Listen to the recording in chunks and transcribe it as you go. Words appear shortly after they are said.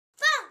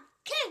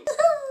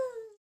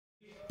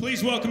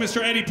Please welcome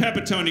Mr. Eddie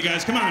Pepitone, you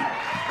guys. Come on.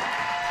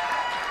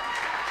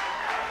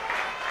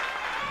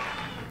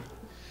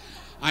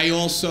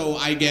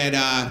 I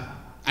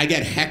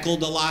get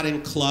heckled a lot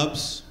in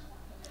clubs,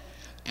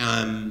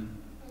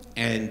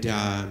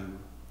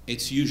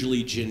 it's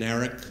usually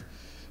generic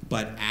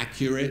but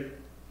accurate,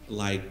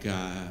 like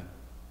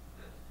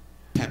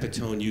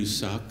Pepitone, you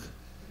suck.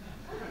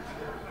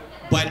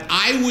 But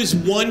I was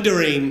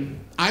wondering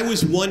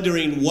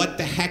what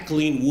the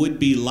heckling would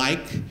be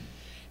like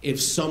if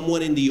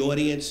someone in the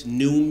audience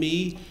knew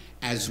me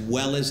as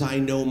well as I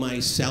know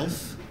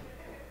myself.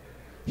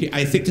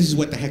 I think this is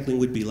what the heckling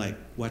would be like.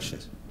 Watch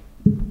this.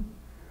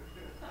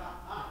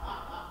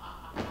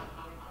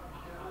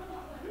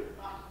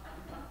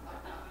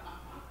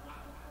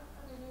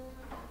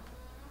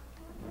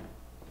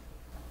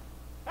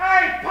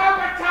 Hey,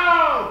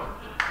 Pepitone!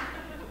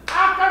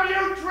 How come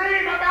you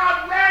dream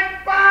about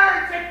red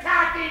birds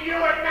attacking you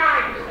at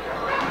night?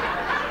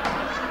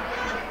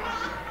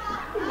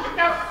 What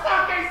the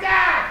fuck is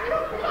that?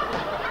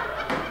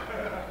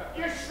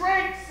 Your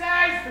shrink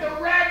says the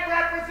red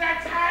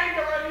represents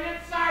anger on the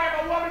inside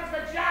of a woman's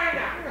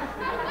vagina.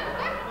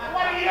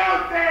 What do you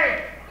think?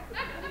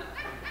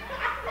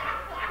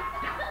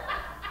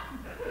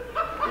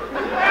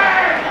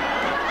 Hey!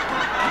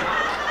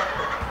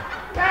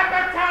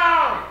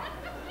 Pepitone!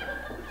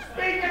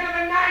 Speaking of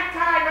the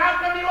nighttime, how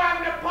come you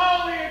have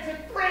Napoleons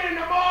at 3 in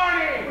the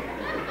morning?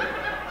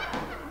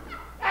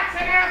 That's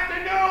an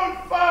afternoon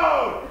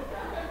food!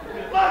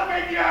 Look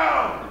at you!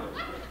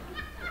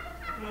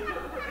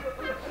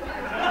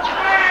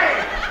 Hey!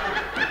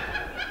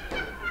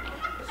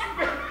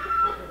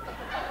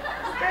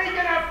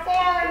 Speaking of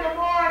 4 in the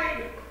morning,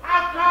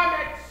 how come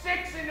at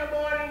 6 in the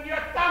morning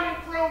you're thumbing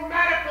through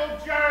medical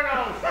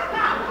journals?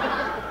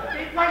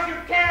 Because you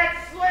can't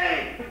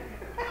sleep!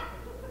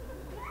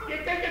 You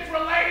think it's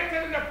related to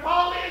the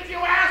Napoleons, you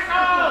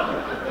asshole?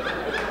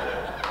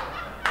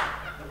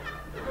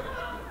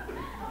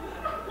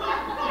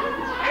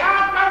 And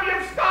how come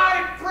you've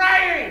started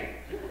praying?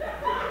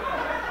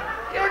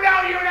 You know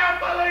you don't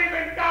believe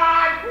in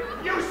God.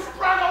 You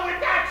struggle with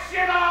that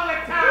shit all the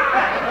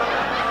time.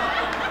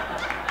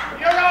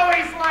 You're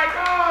always like,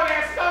 oh,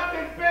 there's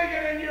something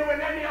bigger than you, and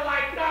then you're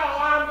like, no,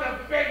 I'm the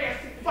biggest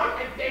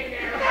fucking thing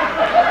there is.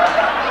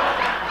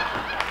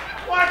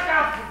 What the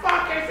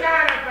fuck is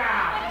that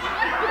about?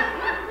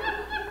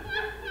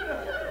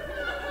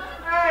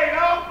 Hey,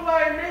 don't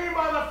blame me,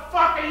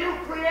 motherfucker. You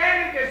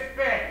created this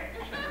bit.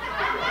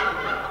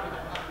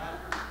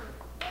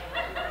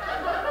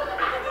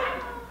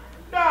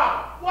 No,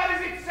 what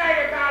does it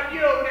say about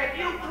you that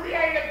you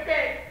create a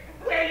bit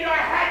where you're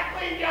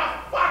heckling your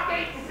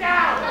fucking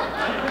self?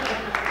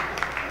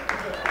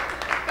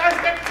 Does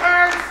the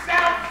term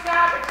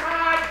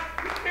self-sabotage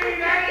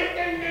mean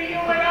anything to you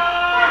at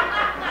all?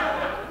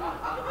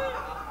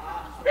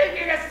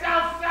 Speaking of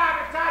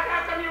self-sabotage,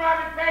 how come you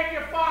haven't paid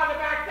your father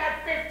back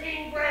that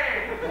 15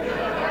 grand?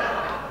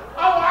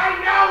 Oh, I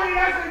know he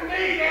doesn't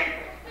need it.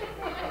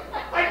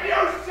 But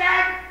you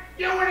said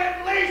you would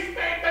at least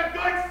make a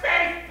good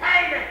faith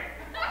payment.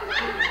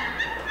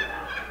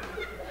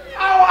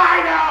 Oh,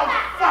 I don't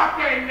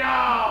fucking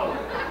know.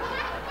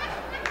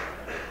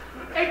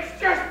 It's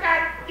just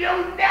that you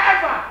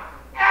never,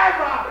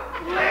 ever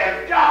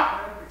lived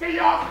up to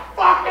your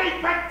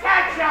fucking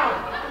potential.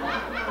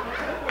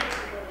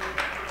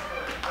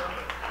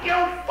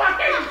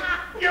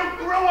 You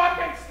grew up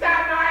in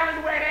Staten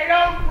Island where they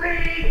don't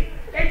breathe,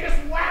 they just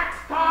wax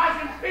cars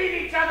and beat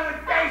each other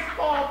with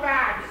baseball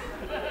bats.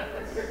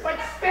 But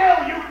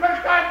still, you could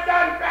have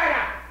done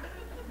better.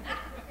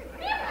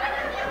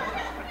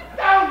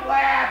 Don't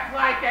laugh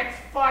like it's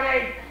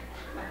funny.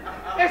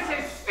 This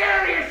is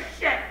serious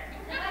shit.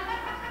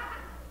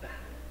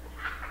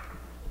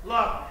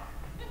 Look,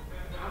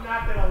 I'm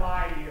not gonna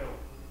lie to you.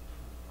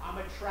 I'm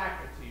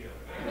attracted to you.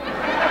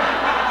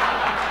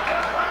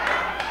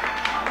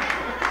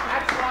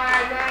 That's why I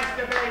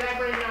masturbate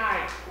every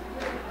night.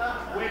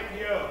 With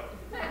you.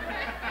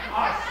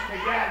 Us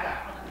together.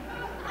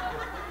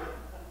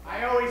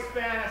 I always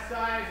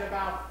fantasize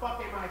about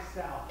fucking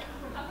myself.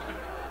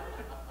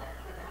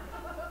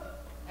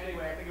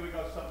 Anyway, I think it would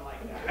go something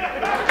like that.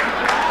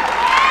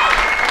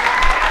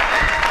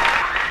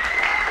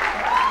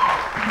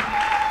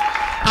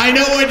 I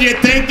know what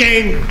you're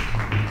thinking.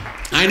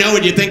 I know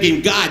what you're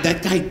thinking. God,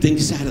 that guy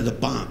thinks out of the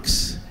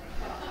box.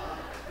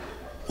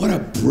 What a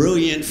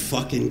brilliant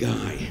fucking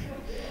guy.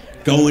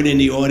 Going in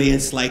the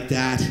audience like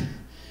that,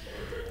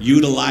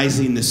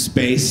 utilizing the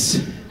space.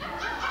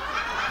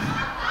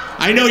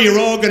 I know you're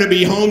all gonna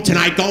be home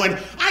tonight going,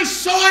 I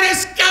saw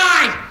this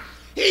guy!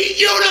 He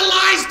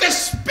utilized the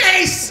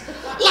space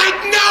like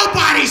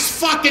nobody's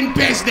fucking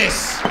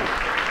business!